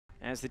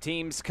As the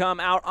teams come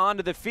out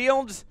onto the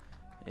field,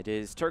 it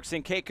is Turks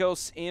and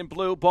Caicos in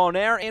blue,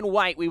 Bonaire in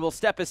white. We will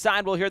step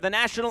aside. We'll hear the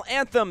national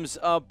anthems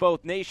of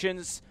both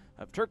nations,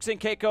 of Turks and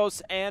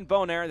Caicos and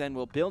Bonaire. Then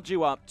we'll build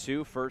you up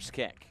to first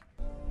kick.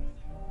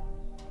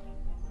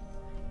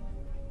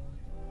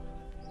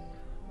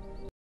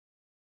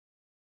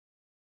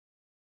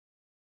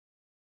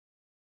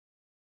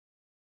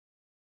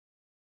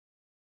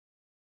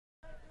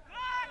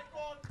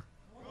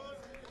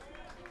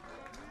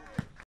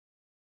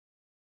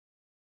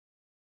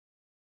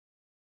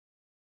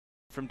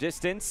 From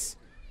distance,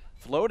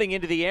 floating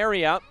into the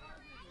area.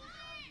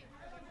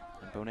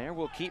 And Bonaire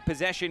will keep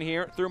possession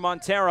here through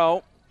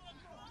Montero.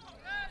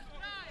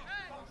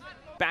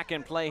 Back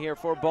in play here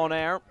for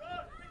Bonaire.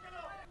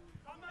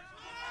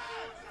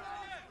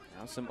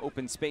 Now some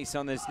open space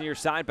on this near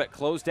side, but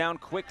closed down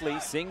quickly.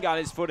 Singh got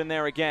his foot in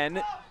there again.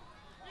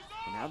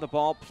 And now the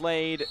ball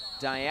played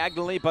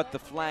diagonally, but the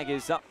flag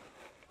is up.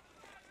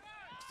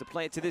 Looks to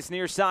play it to this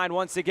near side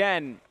once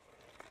again.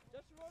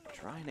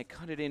 Trying to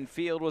cut it in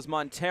field was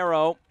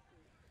Montero.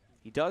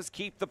 He does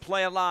keep the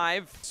play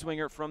alive.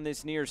 Swinger from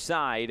this near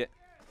side.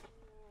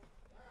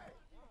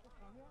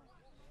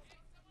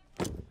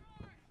 It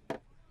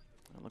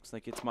looks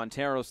like it's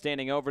Montero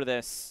standing over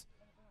this.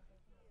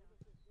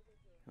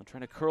 He'll try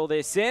to curl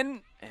this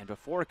in, and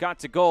before it got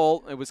to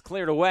goal, it was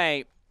cleared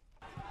away.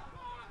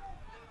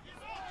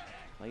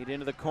 Played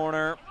into the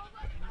corner.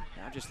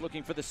 Now just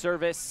looking for the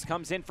service.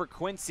 Comes in for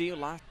Quincy.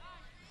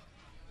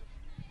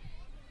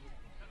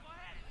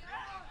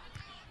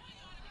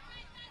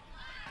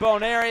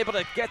 Bonaire able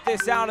to get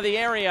this out of the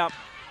area.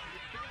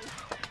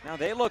 Now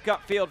they look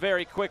upfield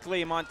very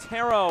quickly.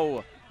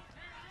 Montero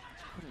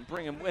couldn't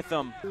bring him with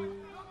them.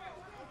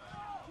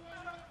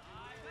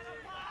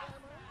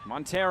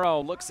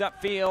 Montero looks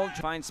upfield,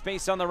 finds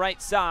space on the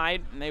right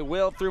side, and they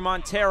will through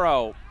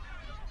Montero.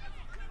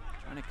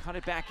 Trying to cut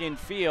it back in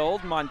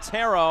field.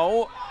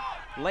 Montero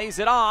lays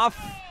it off.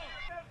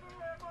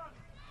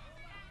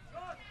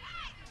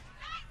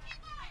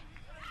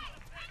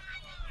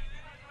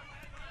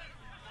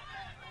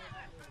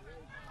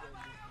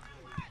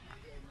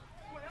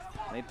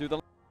 Played through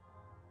the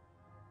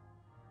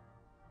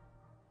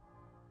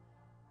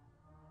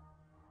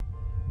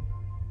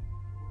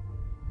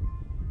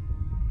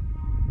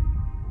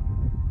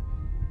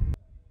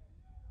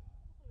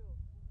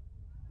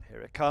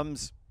Here it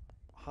comes,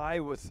 high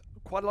with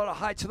quite a lot of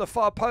height to the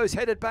far post,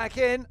 headed back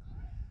in,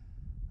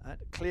 and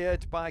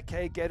cleared by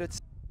Kay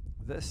Geddes.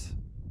 This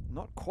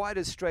not quite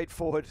as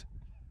straightforward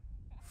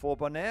for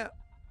Bonaire.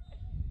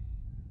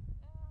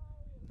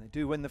 They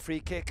do win the free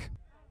kick.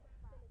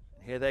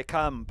 Here they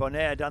come,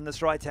 Bonaire down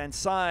this right-hand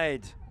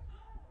side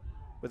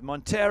with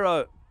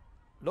Montero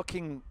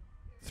looking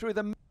through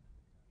them.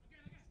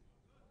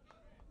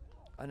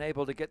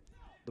 Unable to get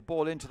the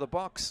ball into the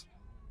box.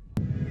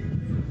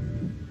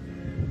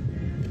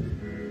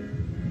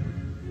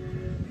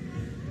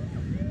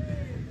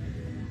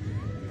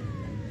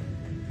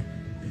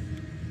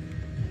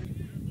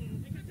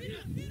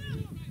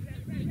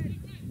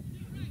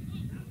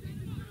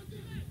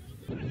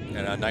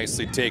 And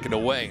nicely taken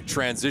away.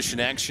 Transition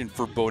action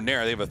for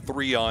Bonaire. They have a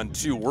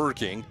 3-on-2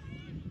 working.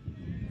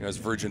 As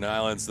Virgin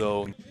Islands,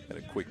 though, had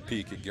a quick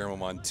peek at Guillermo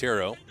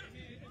Montero.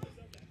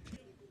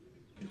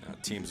 Now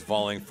teams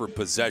volleying for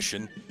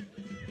possession.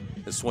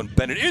 This one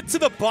bended into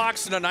the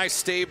box, and a nice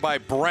save by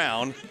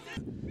Brown.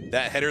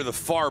 That header to the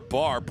far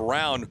bar.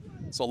 Brown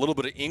saw a little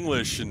bit of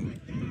English,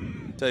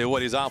 and tell you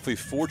what, he's awfully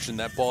fortunate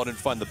that ball didn't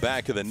find the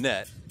back of the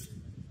net.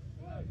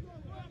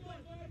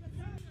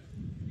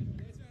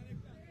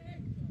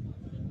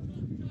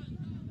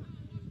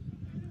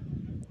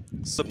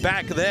 It's the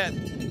back of that,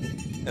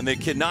 and they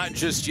cannot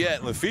just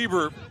yet.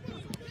 Lefebvre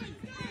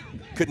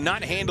could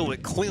not handle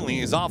it cleanly.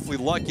 He's awfully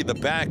lucky the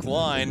back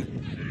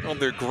line on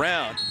their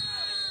ground.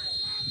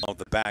 Off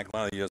the back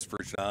line of the U.S.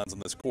 Virgin Islands on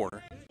this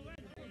corner.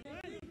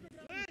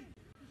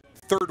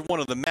 Third one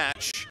of the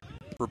match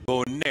for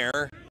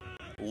Bonaire.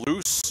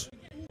 Loose.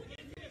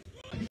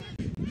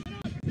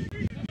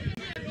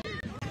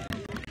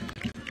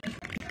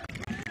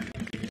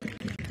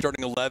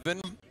 Starting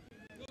 11.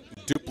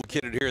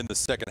 Duplicated here in the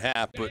second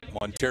half, but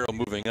Montero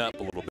moving up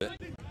a little bit.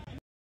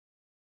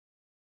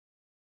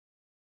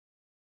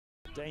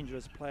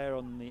 Dangerous player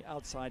on the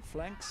outside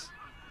flanks.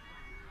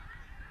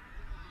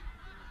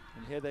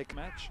 And here they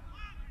match.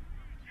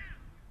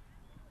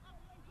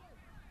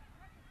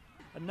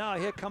 And now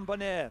here come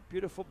Bonaire.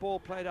 Beautiful ball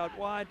played out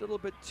wide, a little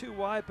bit too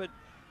wide, but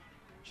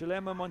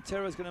Guillermo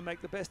Montero is going to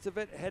make the best of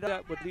it. Head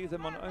out would leave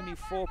them on only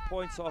 4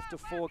 points after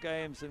 4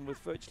 games and with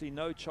virtually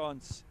no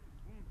chance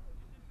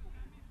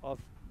of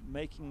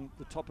making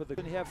the top of the...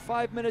 And you have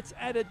 5 minutes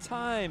added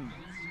time.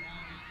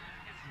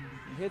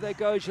 And here they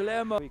go,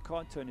 Guillermo. He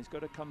can't turn, he's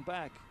got to come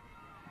back.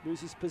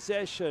 Loses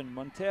possession,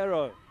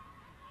 Montero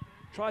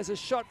tries a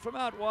shot from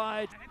out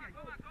wide.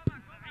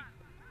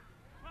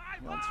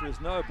 The answer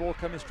is no, ball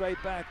coming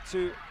straight back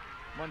to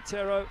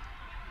Montero.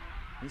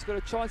 He's got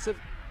a chance of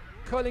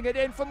curling it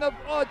in from the...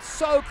 Oh, it's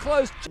so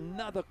close.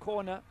 Another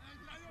corner.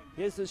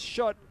 Here's this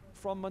shot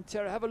from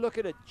Montero. Have a look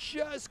at it.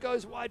 Just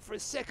goes wide for a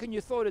second.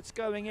 You thought it's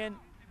going in.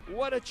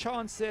 What a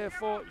chance there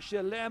for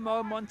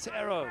Guillermo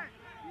Montero.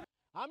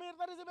 Amir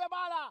recibe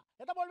bala.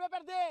 Esta vuelve a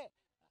perder.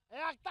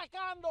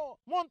 Atacando.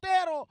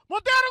 Montero.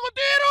 Montero con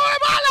tiro. ¡Es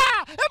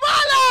bala! ¡Es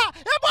bala!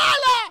 ¡Es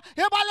bala!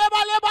 ¡Es bala!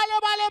 ¡Vale, vale,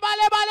 vale,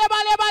 vale, vale,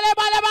 vale, vale,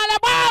 vale, vale!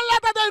 ¡Bala!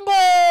 ¡Te tengo!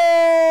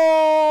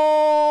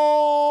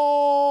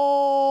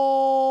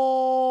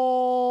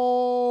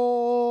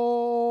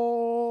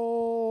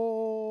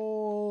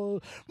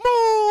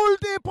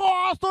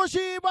 Multiposto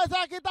Chivas.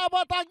 Aqui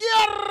estava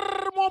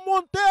Guillermo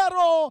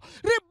Montero.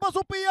 Riba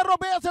su Pierro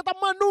B. Se tá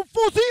mandando um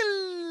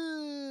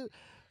fuzil.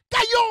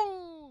 Cayón.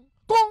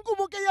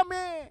 Como que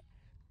llamé.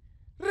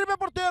 Ribe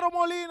portero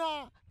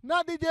Molina.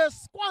 Na de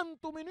 10,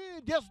 quanto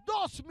minutos?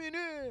 12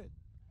 minutos.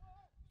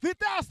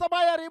 Vitesta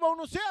vai arriba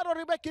 1-0.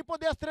 Ribe equipo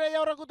de Estrela.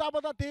 Agora que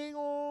estava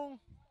datinho.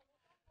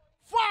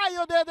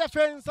 Fallo de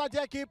defensa de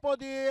equipo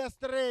de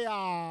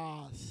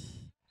Estrelas.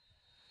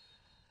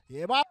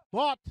 E vai,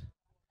 bota.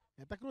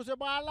 Esta cruza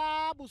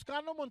bala.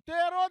 Buscando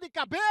Montero de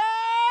cabeça.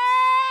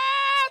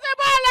 De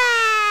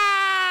bala!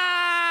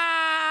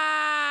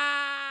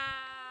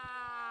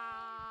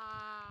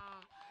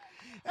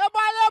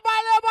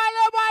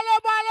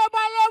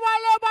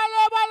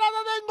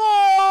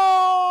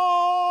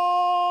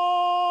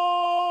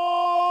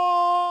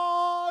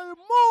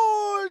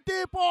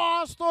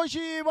 Multiposto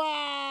Chivas.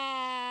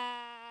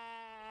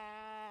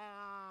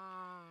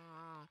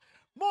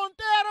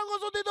 Montero com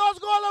os 2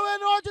 gols e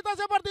noite está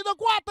se partido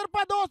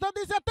 4-2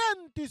 de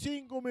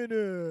 75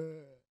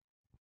 minutos.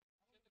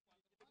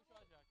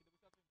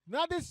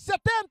 Na de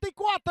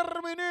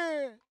 74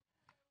 minutos.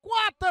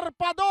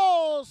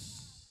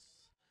 4-2.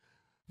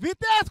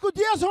 Vitesco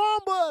 10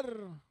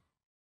 homens.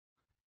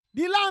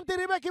 Dilante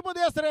do equipo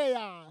de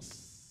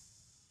Estrelas.